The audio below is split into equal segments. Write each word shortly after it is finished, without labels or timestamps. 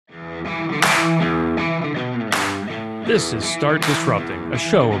This is Start Disrupting, a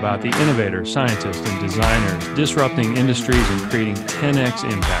show about the innovators, scientists, and designers disrupting industries and creating 10x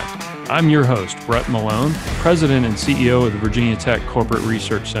impact. I'm your host, Brett Malone, President and CEO of the Virginia Tech Corporate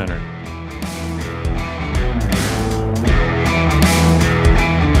Research Center.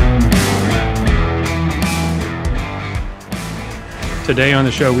 Today on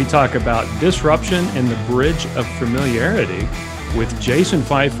the show, we talk about disruption and the bridge of familiarity with Jason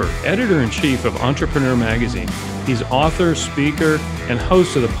Feifer, Editor-in-Chief of Entrepreneur Magazine. He's author, speaker, and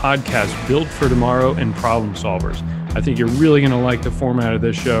host of the podcast Built for Tomorrow and Problem Solvers. I think you're really going to like the format of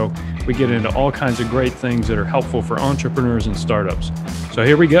this show. We get into all kinds of great things that are helpful for entrepreneurs and startups. So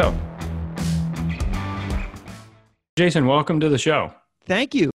here we go. Jason, welcome to the show.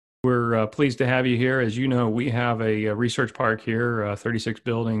 Thank you. We're pleased to have you here. As you know, we have a research park here, 36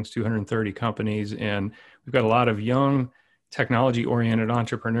 buildings, 230 companies, and we've got a lot of young technology-oriented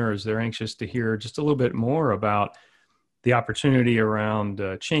entrepreneurs. They're anxious to hear just a little bit more about the opportunity around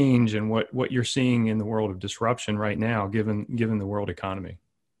change and what you're seeing in the world of disruption right now, given the world economy.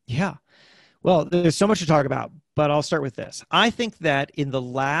 Yeah. Well, there's so much to talk about, but I'll start with this. I think that in the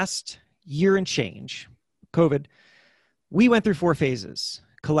last year and change, COVID, we went through 4 phases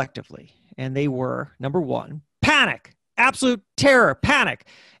collectively, and they were, number 1, panic, absolute terror, panic.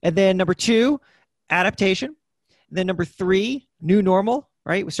 And then number 2, adaptation. Then number 3, new normal,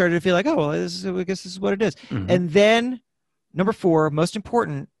 right? We started to feel like, oh, well, I guess this is what it is. Mm-hmm. And then number 4, most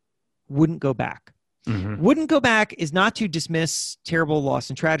important, wouldn't go back. Mm-hmm. Wouldn't go back is not to dismiss terrible loss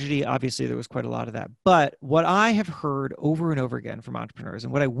and tragedy. Obviously, there was quite a lot of that. But what I have heard over and over again from entrepreneurs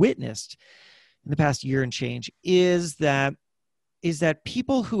and what I witnessed in the past year and change is that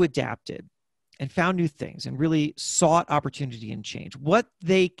people who adapted and found new things and really sought opportunity and change, what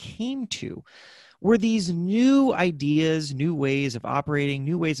they came to were these new ideas, new ways of operating,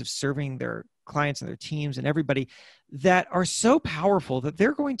 new ways of serving their clients and their teams and everybody that are so powerful that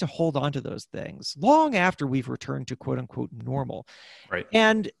they're going to hold on to those things long after we've returned to quote unquote normal. Right.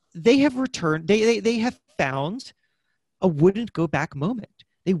 And they have returned, they have found a wouldn't go back moment.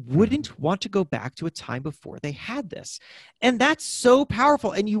 They wouldn't want to go back to a time before they had this. And that's so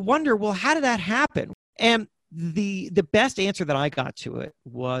powerful. And you wonder, well, how did that happen? And the best answer that I got to it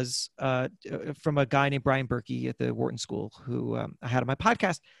was from a guy named Brian Berkey at the Wharton School, who I had on my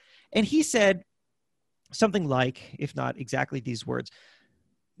podcast. And he said something like, if not exactly these words,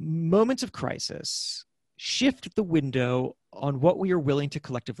 moments of crisis shift the window on what we are willing to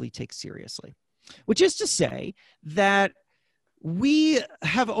collectively take seriously, which is to say that we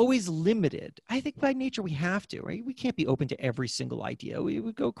have always limited, I think by nature we have to, right? We can't be open to every single idea. We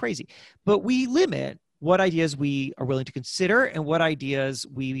would go crazy. But we limit what ideas we are willing to consider and what ideas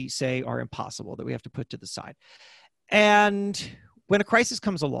we say are impossible that we have to put to the side. And when a crisis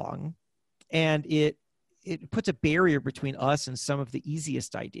comes along and it puts a barrier between us and some of the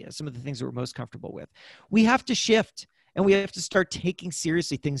easiest ideas, some of the things that we're most comfortable with, we have to shift. And we have to start taking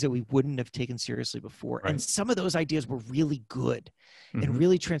seriously things that we wouldn't have taken seriously before. Right. And some of those ideas were really good and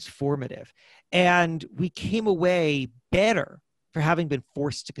really transformative. And we came away better for having been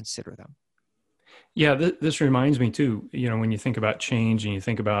forced to consider them. Yeah, this reminds me too, when you think about change and you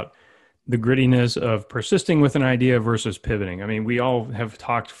think about the grittiness of persisting with an idea versus pivoting. I mean, we all have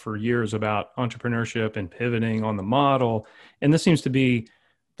talked for years about entrepreneurship and pivoting on the model. And this seems to be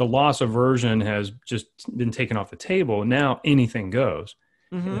the loss aversion has just been taken off the table. Now anything goes.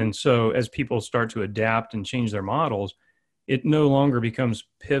 Mm-hmm. And so as people start to adapt and change their models, it no longer becomes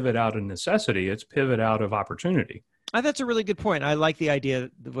pivot out of necessity. It's pivot out of opportunity. That's a really good point. I like the idea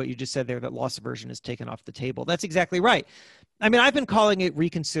of what you just said there, that loss aversion is taken off the table. That's exactly right. I mean, I've been calling it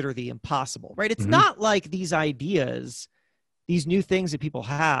reconsider the impossible, right? It's not like these ideas, these new things that people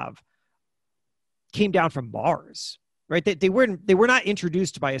have came down from Mars. Right? They were not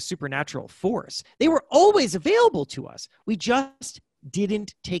introduced by a supernatural force. They were always available to us. We just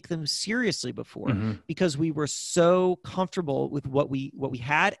didn't take them seriously before because we were so comfortable with what we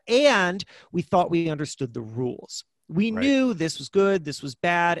had, and we thought we understood the rules. We knew this was good, this was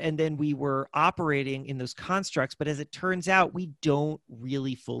bad, and then we were operating in those constructs. But as it turns out, we don't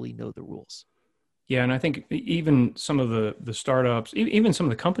really fully know the rules. Yeah, and I think even some of the startups, even some of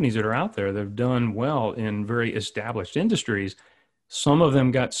the companies that are out there that have done well in very established industries, some of them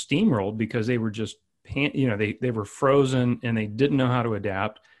got steamrolled because they were just, they were frozen and they didn't know how to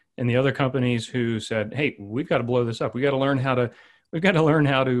adapt. And the other companies who said, "Hey, we've got to blow this up. We've got to learn how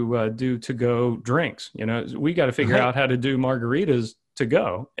to do to-go drinks. We got to figure out how to do margaritas to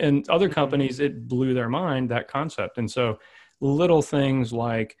go." And other companies, it blew their mind, that concept. And so little things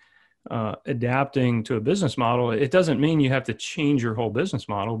like adapting to a business model, it doesn't mean you have to change your whole business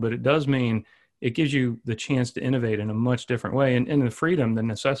model, but it does mean it gives you the chance to innovate in a much different way, and the freedom, the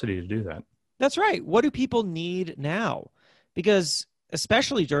necessity to do that. That's right. What do people need now? Because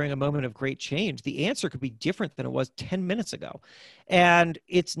especially during a moment of great change, the answer could be different than it was 10 minutes ago. And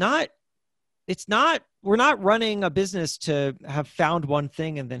we're not running a business to have found one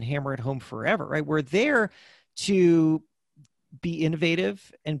thing and then hammer it home forever, right? We're there to be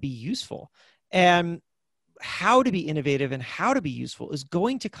innovative and be useful. And how to be innovative and how to be useful is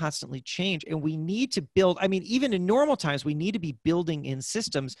going to constantly change. And we need to build, I mean, even in normal times, we need to be building in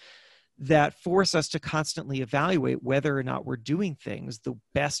systems that force us to constantly evaluate whether or not we're doing things the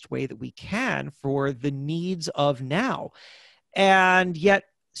best way that we can for the needs of now. And yet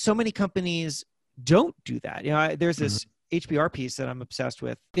so many companies don't do that. You know, there's this HBR piece that I'm obsessed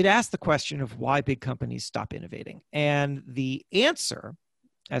with. It asked the question of why big companies stop innovating. And the answer,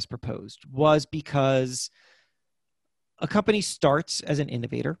 as proposed, was because a company starts as an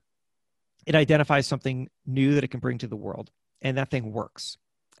innovator. It identifies something new that it can bring to the world, and that thing works.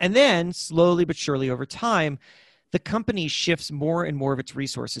 And then slowly but surely over time, the company shifts more and more of its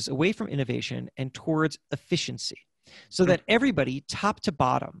resources away from innovation and towards efficiency, so that everybody, top to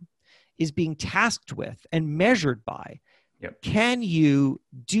bottom, is being tasked with and measured by, can you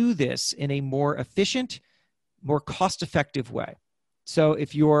do this in a more efficient, more cost-effective way? So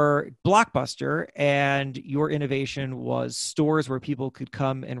if you're Blockbuster and your innovation was stores where people could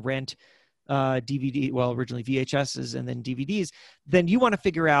come and rent DVD, well, originally VHSs and then DVDs, then you want to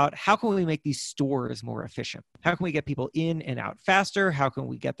figure out, how can we make these stores more efficient? How can we get people in and out faster? How can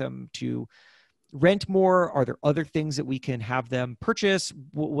we get them to rent more? Are there other things that we can have them purchase?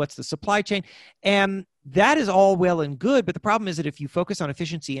 What's the supply chain? And that is all well and good. But the problem is that if you focus on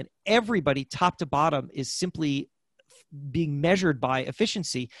efficiency and everybody top to bottom is simply being measured by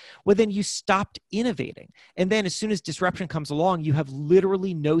efficiency, well, then you stopped innovating. And then as soon as disruption comes along, you have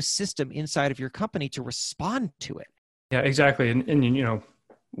literally no system inside of your company to respond to it. Yeah, exactly. And you know,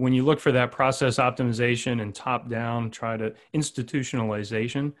 when you look for that process optimization and top down, try to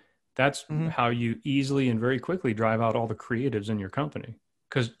institutionalization, that's how you easily and very quickly drive out all the creatives in your company,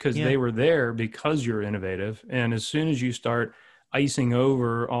 because they were there because you're innovative. And as soon as you start icing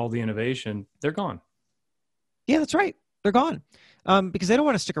over all the innovation, they're gone. Yeah, that's right. They're gone because they don't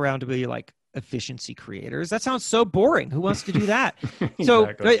want to stick around to be like efficiency creators. That sounds so boring. Who wants to do that? Exactly.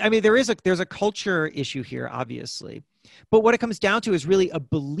 So, I mean, there's a culture issue here, obviously. But what it comes down to is really a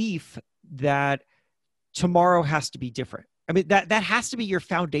belief that tomorrow has to be different. I mean, that has to be your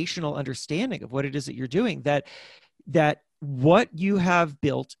foundational understanding of what it is that you're doing, that what you have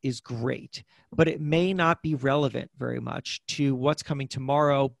built is great, but it may not be relevant very much to what's coming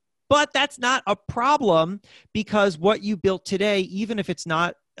tomorrow. But that's not a problem, because what you built today, even if it's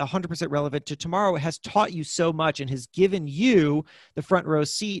not 100% relevant to tomorrow, has taught you so much and has given you the front row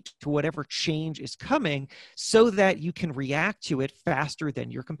seat to whatever change is coming, so that you can react to it faster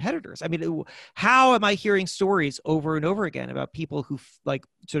than your competitors. I mean, how am I hearing stories over and over again about people who like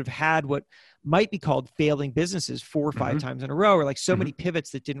sort of had what might be called failing businesses 4 or 5 times in a row, or like so many pivots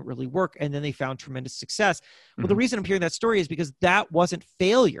that didn't really work, and then they found tremendous success? Well, the reason I'm hearing that story is because that wasn't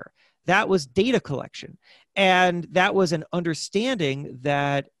failure. That was data collection. And that was an understanding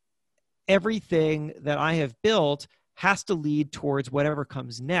that everything that I have built has to lead towards whatever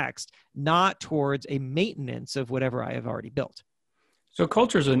comes next, not towards a maintenance of whatever I have already built. So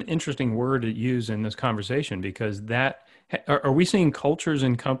culture is an interesting word to use in this conversation, because are we seeing cultures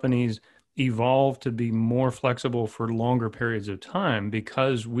in companies evolve to be more flexible for longer periods of time,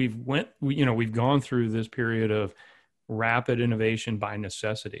 because we've gone through this period of rapid innovation by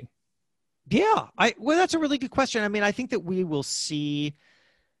necessity? Yeah, well, that's a really good question. I mean, I think that we will see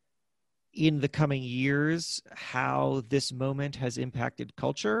in the coming years how this moment has impacted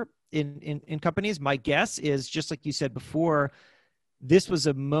culture in companies. My guess is, just like you said before, this was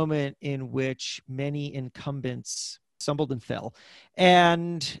a moment in which many incumbents stumbled and fell.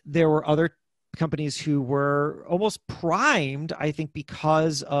 And there were other companies who were almost primed, I think,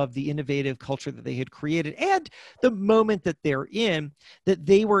 because of the innovative culture that they had created and the moment that they're in, that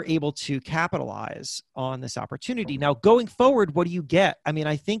they were able to capitalize on this opportunity. Now, going forward, what do you get? I mean,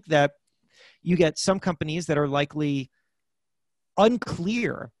 I think that you get some companies that are likely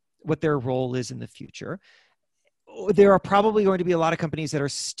unclear what their role is in the future. There are probably going to be a lot of companies that are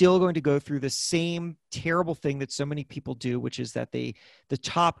still going to go through the same terrible thing that so many people do, which is that the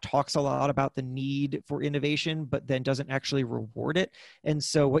top talks a lot about the need for innovation, but then doesn't actually reward it. And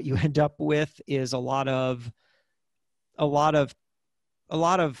so what you end up with is a lot of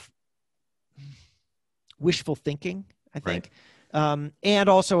wishful thinking, I think, and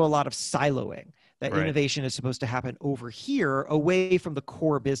also a lot of siloing. That Right. innovation is supposed to happen over here, away from the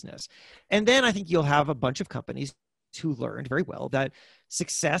core business. And then I think you'll have a bunch of companies who learned very well that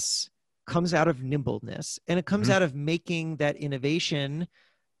success comes out of nimbleness, and it comes Mhm. out of making that innovation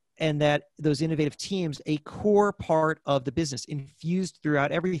and that those innovative teams a core part of the business, infused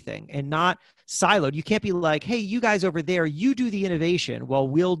throughout everything and not siloed. You can't be like, hey, you guys over there, you do the innovation while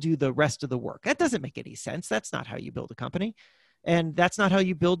we'll do the rest of the work. That doesn't make any sense. That's not how you build a company. And that's not how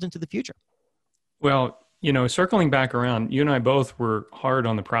you build into the future. Well, circling back around, you and I both were hard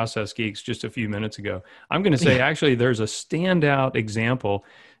on the process geeks just a few minutes ago. I'm going to say, Yeah. actually, there's a standout example.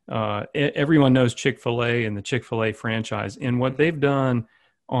 Everyone knows Chick-fil-A and the Chick-fil-A franchise, and what they've done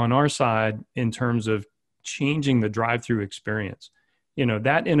on our side in terms of changing the drive-through experience.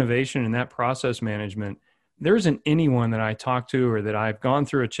 That innovation and that process management, there isn't anyone that I talk to or that I've gone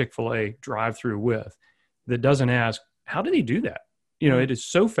through a Chick-fil-A drive-through with that doesn't ask, how did he do that? Mm. It is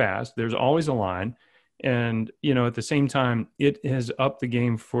so fast. There's always a line. And, at the same time, it has upped the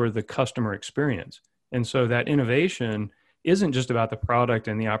game for the customer experience. And so that innovation isn't just about the product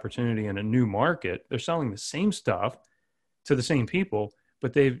and the opportunity in a new market. They're selling the same stuff to the same people,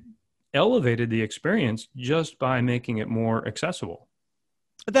 but they've elevated the experience just by making it more accessible.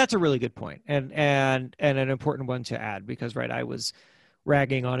 That's a really good point, and an important one to add, because right, I was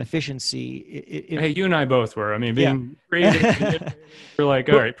ragging on efficiency. Hey, you and I both were. I mean, Yeah. being creative, and innovative, we're like,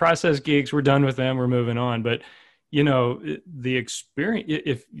 all But right, process geeks, we're done with them, we're moving on. But the experience,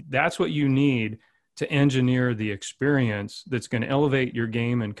 if that's what you need to engineer the experience that's going to elevate your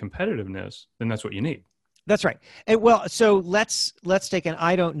game and competitiveness, then that's what you need. that's right. And well, so let's take an,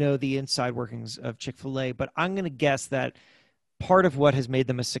 I don't know the inside workings of Chick-fil-A, but I'm going to guess that part of what has made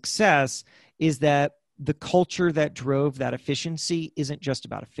them a success is that the culture that drove that efficiency isn't just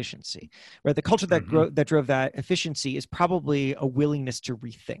about efficiency, right? The culture that Mhm. that drove that efficiency is probably a willingness to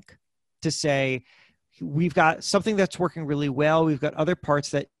rethink, to say, we've got something that's working really well. We've got other parts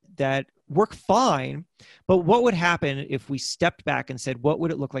that work fine, but what would happen if we stepped back and said, what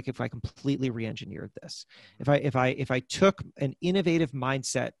would it look like if I completely re-engineered this? If I took an innovative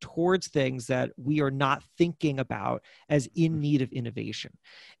mindset towards things that we are not thinking about as in need of innovation.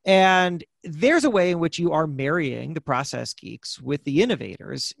 And there's a way in which you are marrying the process geeks with the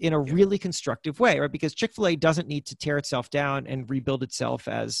innovators in a Yeah. really constructive way, right? Because Chick-fil-A doesn't need to tear itself down and rebuild itself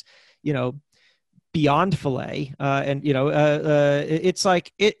as, beyond filet, and it's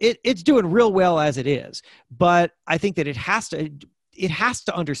like it's doing real well as it is. But I think that it has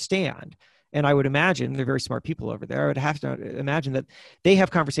to understand, and I would imagine they're very smart people over there. I would have to imagine that they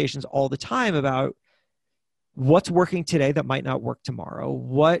have conversations all the time about what's working today that might not work tomorrow,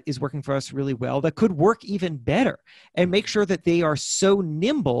 what is working for us really well that could work even better, and make sure that they are so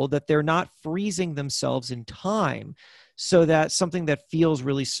nimble that they're not freezing themselves in time, so that something that feels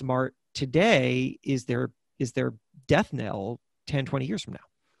really smart today is their death knell 10, 20 years from now.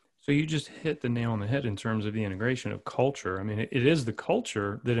 So you just hit the nail on the head in terms of the integration of culture. I mean, it is the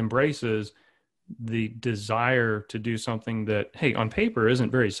culture that embraces the desire to do something that, hey, on paper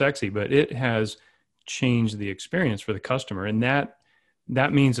isn't very sexy, but it has changed the experience for the customer. And that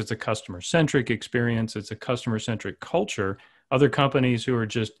means it's a customer centric experience. It's a customer centric culture. Other companies who are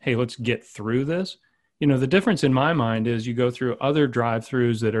just, hey, let's get through this. The difference in my mind is you go through other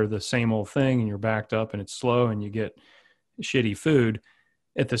drive-throughs that are the same old thing and you're backed up and it's slow and you get shitty food.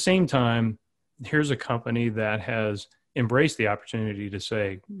 At the same time, here's a company that has embraced the opportunity to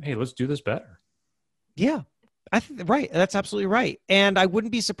say, hey, let's do this better. Yeah, I think right. That's absolutely right. And I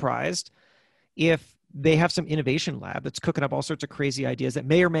wouldn't be surprised if they have some innovation lab that's cooking up all sorts of crazy ideas that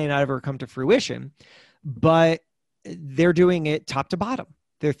may or may not ever come to fruition, but they're doing it top to bottom.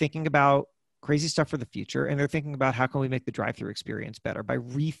 They're thinking about crazy stuff for the future, and they're thinking about how can we make the drive-through experience better by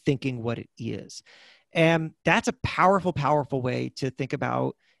rethinking what it is. And that's a powerful, powerful way to think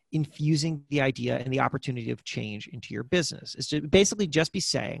about infusing the idea and the opportunity of change into your business. Is to basically just be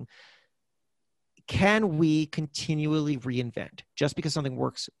saying, can we continually reinvent? Just because something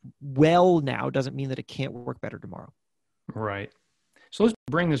works well now doesn't mean that it can't work better tomorrow. Right. So let's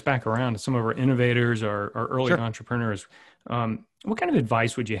bring this back around to some of our innovators, our early Sure. entrepreneurs. What kind of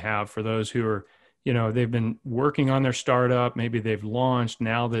advice would you have for those who are, they've been working on their startup, maybe they've launched,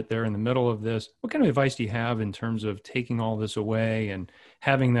 now that they're in the middle of this? What kind of advice do you have in terms of taking all this away and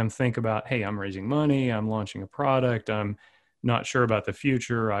having them think about, hey, I'm raising money, I'm launching a product, I'm not sure about the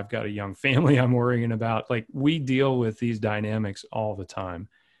future, I've got a young family I'm worrying about. Like, we deal with these dynamics all the time.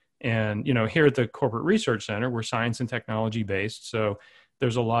 And, here at the Corporate Research Center, we're science and technology based. So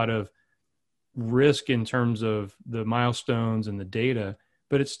there's a lot of risk in terms of the milestones and the data,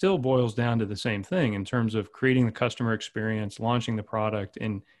 but it still boils down to the same thing in terms of creating the customer experience, launching the product,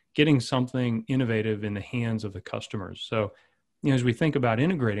 and getting something innovative in the hands of the customers. So, as we think about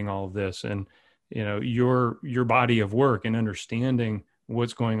integrating all of this and, your body of work and understanding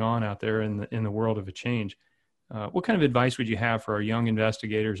what's going on out there in the world of a change, what kind of advice would you have for our young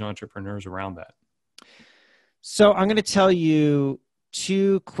investigators, entrepreneurs around that? So I'm going to tell you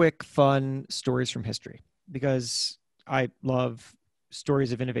two quick, fun stories from history because I love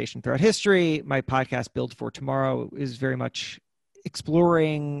stories of innovation throughout history. My podcast, Build for Tomorrow, is very much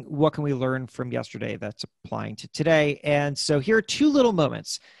exploring what can we learn from yesterday that's applying to today. And so here are two little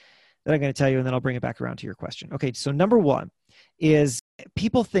moments that I'm going to tell you, and then I'll bring it back around to your question. Okay, so number one is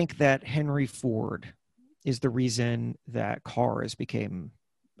people think that Henry Ford is the reason that cars became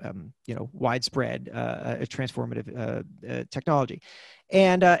widespread, a transformative technology.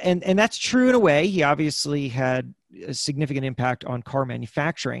 And that's true in a way. He obviously had a significant impact on car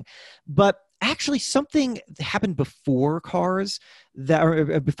manufacturing, but actually something happened before cars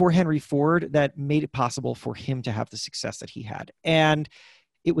before Henry Ford that made it possible for him to have the success that he had. And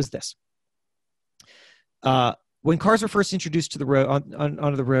it was this. When cars were first introduced to the road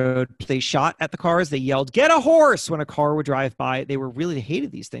onto the road, they shot at the cars. They yelled, "Get a horse!" when a car would drive by. They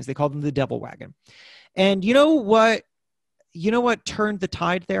hated these things. They called them the devil wagon. And you know what turned the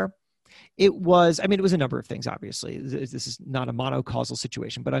tide there? It was a number of things, obviously. This is not a monocausal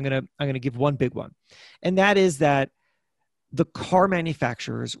situation, but I'm going to give one big one. And that is that the car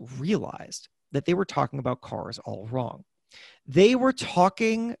manufacturers realized that they were talking about cars all wrong. They were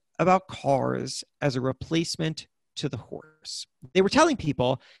talking about cars as a replacement to the horse. They were telling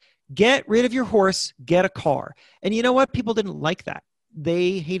people, get rid of your horse, get a car. And you know what? People didn't like that.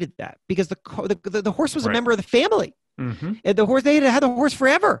 They hated that because the horse was a member of the family. Mm-hmm. And the horse, they had the horse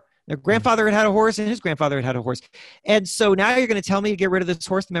forever. Their grandfather had a horse and his grandfather had a horse. And so now you're going to tell me to get rid of this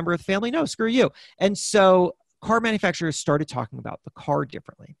horse, the member of the family? No, screw you. And so car manufacturers started talking about the car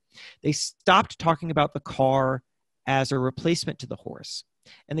differently. They stopped talking about the car as a replacement to the horse.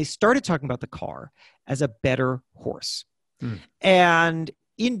 And they started talking about the car as a better horse. And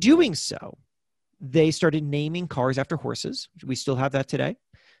in doing so, they started naming cars after horses. We still have that today.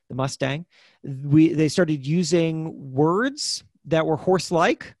 The Mustang. They started using words that were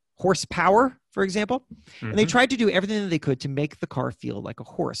horse-like, horsepower, for example. Mm-hmm. And they tried to do everything that they could to make the car feel like a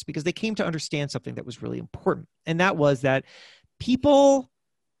horse because they came to understand something that was really important. And that was that people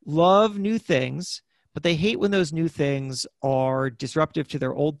love new things, but they hate when those new things are disruptive to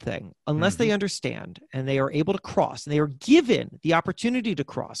their old thing, unless they understand and they are able to cross and they are given the opportunity to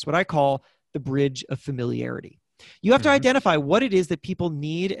cross what I call the bridge of familiarity. You have to identify what it is that people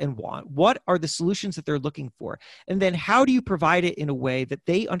need and want. What are the solutions that they're looking for? And then how do you provide it in a way that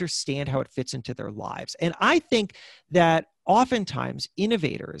they understand how it fits into their lives? And I think that oftentimes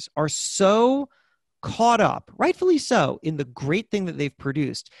innovators are so caught up, rightfully so, in the great thing that they've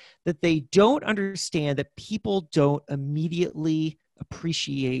produced, that they don't understand that people don't immediately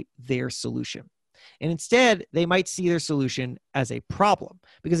appreciate their solution. And instead, they might see their solution as a problem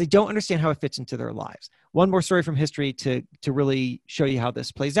because they don't understand how it fits into their lives. One more story from history to really show you how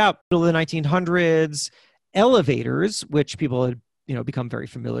this plays out. Middle of the 1900s, elevators, which people had become very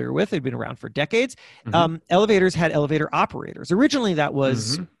familiar with, they'd been around for decades. Elevators had elevator operators. Originally, that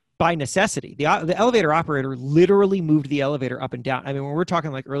was by necessity. The elevator operator literally moved the elevator up and down. I mean, when we're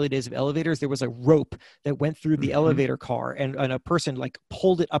talking like early days of elevators, there was a rope that went through the elevator car and a person like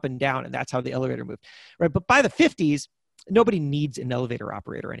pulled it up and down, and that's how the elevator moved, right? But by the 50s, nobody needs an elevator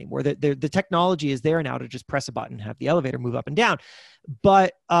operator anymore. The technology is there now to just press a button and have the elevator move up and down.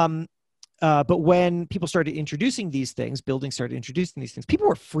 But when people started introducing these things, buildings started introducing these things, people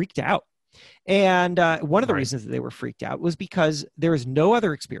were freaked out. And one of the reasons that they were freaked out was because there is no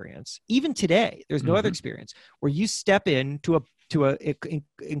other experience, even today, there's no other experience where you step into a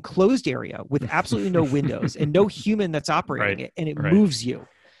enclosed area with absolutely no windows and no human that's operating it, and it moves you.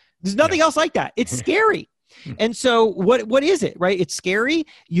 There's nothing else like that. It's scary. And so what is it, right? It's scary.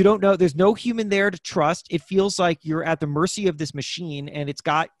 You don't know. There's no human there to trust. It feels like you're at the mercy of this machine, and it's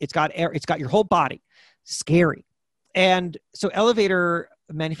got air, it's got your whole body. Scary. And so elevator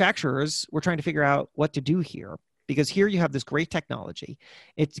manufacturers were trying to figure out what to do here, because here you have this great technology.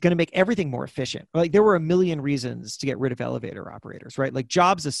 It's going to make everything more efficient. Like there were a million reasons to get rid of elevator operators, right? Like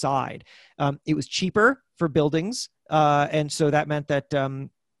jobs aside, it was cheaper for buildings. And so that meant that,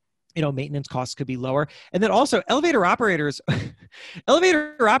 maintenance costs could be lower. And then also elevator operators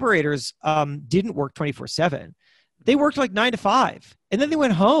didn't work 24/7. They worked like 9 to 5 and then they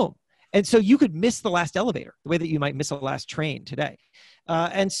went home. And so you could miss the last elevator the way that you might miss a last train today.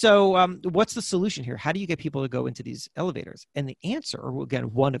 And so what's the solution here? How do you get people to go into these elevators? And the answer,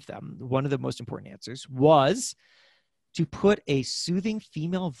 again, one of the most important answers was to put a soothing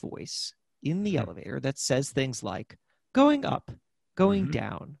female voice in the Mhm. elevator that says things like going up, going Mhm.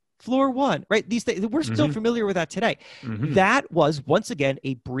 down, floor 1, right? These things, we're still Mhm. familiar with that today. Mhm. That was, once again,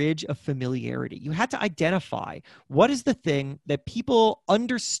 a bridge of familiarity. You had to identify what is the thing that people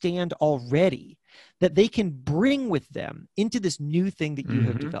understand already that they can bring with them into this new thing that you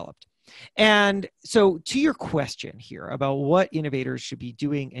have Mhm. developed. And so, to your question here about what innovators should be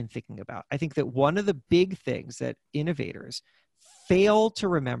doing and thinking about, I think that one of the big things that innovators fail to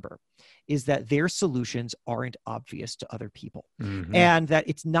remember is that their solutions aren't obvious to other people. Mhm. And that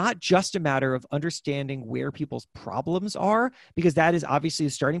it's not just a matter of understanding where people's problems are, because that is obviously a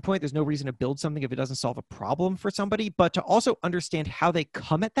starting point. There's no reason to build something if it doesn't solve a problem for somebody, but to also understand how they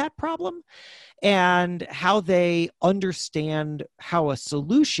come at that problem and how they understand how a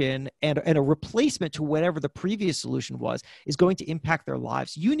solution and a replacement to whatever the previous solution was is going to impact their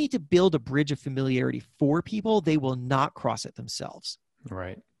lives. You need to build a bridge of familiarity for people. They will not cross it themselves.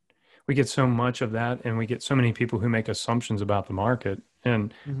 Right. We get so much of that, and we get so many people who make assumptions about the market.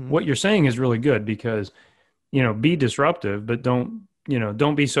 And Mm-hmm. what you're saying is really good because, be disruptive, but don't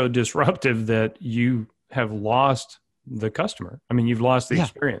be so disruptive that you have lost the customer. I mean, you've lost the Yeah,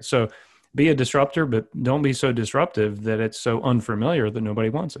 experience. So be a disruptor, but don't be so disruptive that it's so unfamiliar that nobody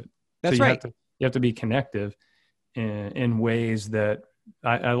wants it. So that's right. you have to be connective in ways that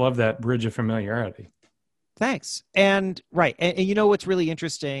I love that bridge of familiarity. Thanks. And right. And you know what's really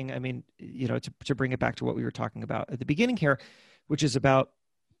interesting? I mean, to bring it back to what we were talking about at the beginning here, which is about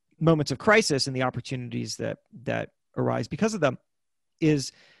moments of crisis and the opportunities that arise because of them,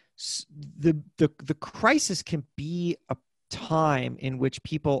 is the crisis can be a time in which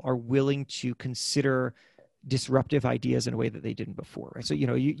people are willing to consider disruptive ideas in a way that they didn't before, right? So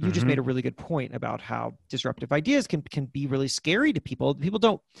you just made a really good point about how disruptive ideas can be really scary to people. People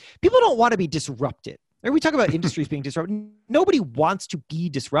don't want to be disrupted. We talk about industries being disrupted. Nobody wants to be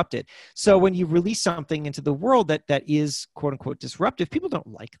disrupted. So when you release something into the world that is quote unquote disruptive, people don't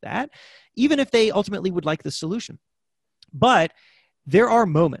like that, even if they ultimately would like the solution. But there are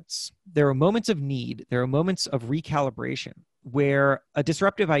moments of need. There are moments of recalibration where a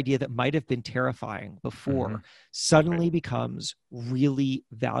disruptive idea that might have been terrifying before suddenly becomes really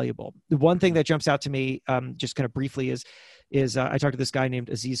valuable. The one thing that jumps out to me, just kind of briefly, is I talked to this guy named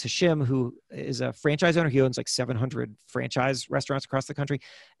Aziz Hashim, who is a franchise owner. He owns like 700 franchise restaurants across the country,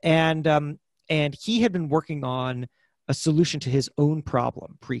 and he had been working on a solution to his own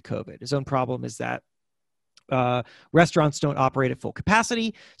problem pre-COVID. His own problem is that restaurants don't operate at full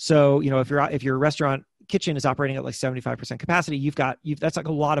capacity. So, if your restaurant kitchen is operating at like 75% capacity, that's like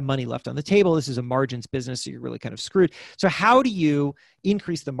a lot of money left on the table. This is a margins business, so you're really kind of screwed. So how do you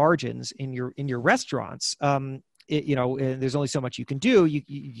increase the margins in your restaurants? And there's only so much you can do.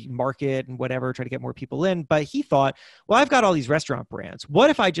 You market and whatever, try to get more people in. But he thought, well, I've got all these restaurant brands. What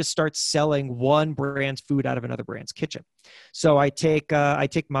if I just start selling one brand's food out of another brand's kitchen? So I take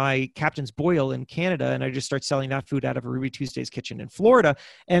my Captain's Boil in Canada and I just start selling that food out of a Ruby Tuesday's kitchen in Florida.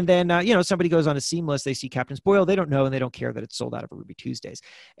 And then, somebody goes on a Seamless, they see Captain's Boil, they don't know and they don't care that it's sold out of a Ruby Tuesday's.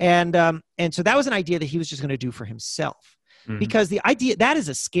 And so that was an idea that he was just going to do for himself. Because the idea, that is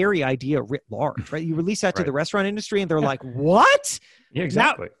a scary idea writ large, right? You release that to the restaurant industry and they're like, what? Yeah,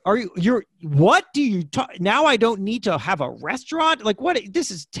 exactly. Now, what do you talk? Now I don't need to have a restaurant. Like what? This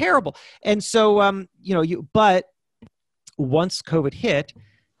is terrible. And so, but once COVID hit,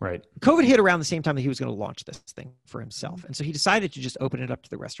 COVID hit around the same time that he was going to launch this thing for himself. And so he decided to just open it up to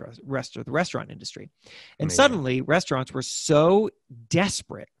the rest of the restaurant industry. And suddenly restaurants were so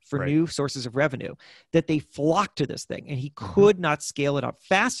desperate for new sources of revenue that they flocked to this thing, and he could not scale it up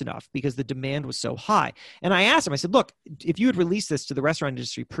fast enough because the demand was so high. And I asked him, I said, look, if you had released this to the restaurant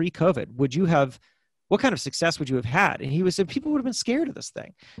industry pre-COVID, what kind of success would you have had? And he said, people would have been scared of this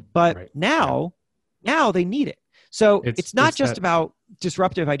thing. But now they need it. So it's not just about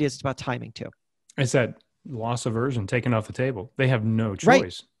disruptive ideas, it's about timing too. It's that loss aversion taken off the table. They have no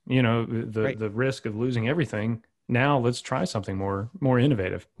choice. The risk of losing everything. Now let's try something more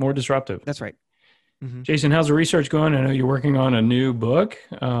innovative, more disruptive. That's right. Mm-hmm. Jason, how's the research going? I know you're working on a new book.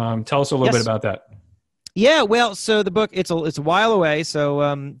 Tell us a little bit about that. Yeah, well, so the book, it's a while away,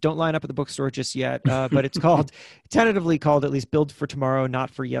 so don't line up at the bookstore just yet, but it's tentatively called at least Build for Tomorrow, Not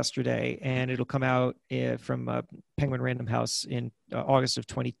for Yesterday, and it'll come out from Penguin Random House in August of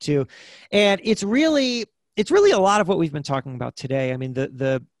 22. And it's really a lot of what we've been talking about today. I mean,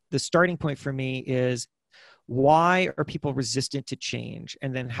 the starting point for me is, why are people resistant to change?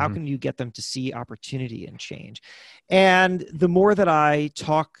 And then how can you get them to see opportunity in change? And the more that I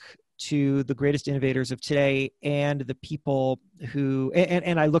talk to the greatest innovators of today and the people who,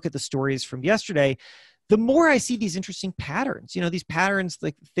 and I look at the stories from yesterday, the more I see these interesting patterns, these patterns,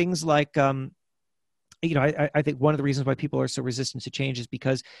 like things like, I think one of the reasons why people are so resistant to change is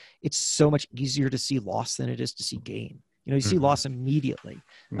because it's so much easier to see loss than it is to see gain. You see loss immediately.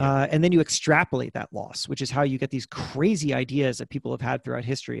 And then you extrapolate that loss, which is how you get these crazy ideas that people have had throughout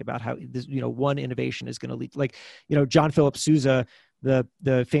history about how this, one innovation is going to lead, like, John Philip Sousa,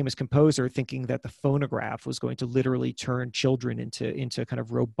 the famous composer, thinking that the phonograph was going to literally turn children into kind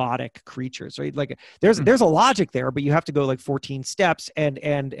of robotic creatures, right? Like there's a logic there, but you have to go like 14 steps, and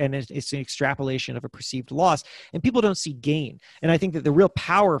it's an extrapolation of a perceived loss, and people don't see gain. And I think that the real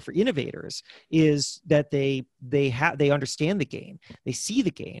power for innovators is that they understand the gain, they see the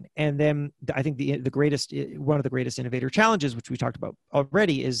gain, and then I think one of the greatest innovator challenges, which we talked about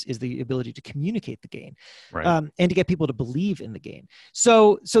already, is the ability to communicate the gain, right. And to get people to believe in the gain.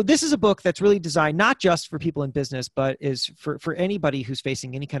 So this is a book that's really designed not just for people in business, but is for anybody who's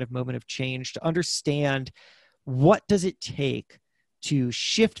facing any kind of moment of change, to understand what does it take to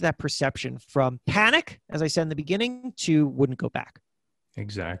shift that perception from panic, as I said in the beginning, to wouldn't go back.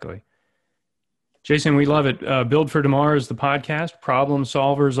 Exactly. Jason, we love it. Build for Tomorrow is the podcast. Problem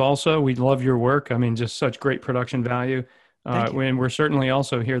Solvers also. We love your work. I mean, just such great production value. When we're certainly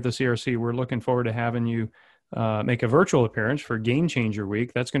also here at the CRC, we're looking forward to having you make a virtual appearance for Game Changer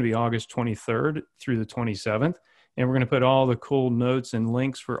Week. That's going to be August 23rd through the 27th. And we're going to put all the cool notes and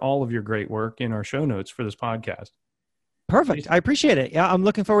links for all of your great work in our show notes for this podcast. Perfect. I appreciate it. Yeah, I'm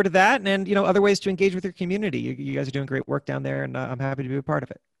looking forward to that. And, other ways to engage with your community. You guys are doing great work down there, and I'm happy to be a part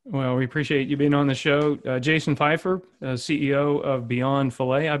of it. Well, we appreciate you being on the show. Jason Feifer, CEO of Beyond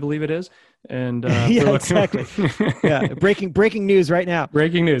Filet, I believe it is. And yeah, exactly. Yeah, breaking news right now.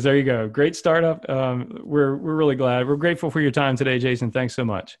 Breaking news. There you go. Great startup. We're really glad. We're grateful for your time today, Jason. Thanks so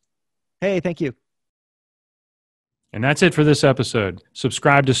much. Hey, thank you. And that's it for this episode.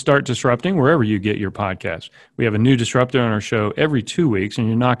 Subscribe to Start Disrupting wherever you get your podcasts. We have a new disruptor on our show every 2 weeks, and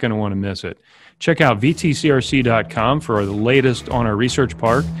you're not going to want to miss it. Check out vtcrc.com for the latest on our research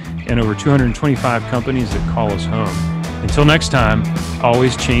park and over 225 companies that call us home. Until next time,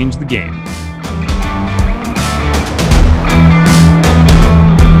 always change the game.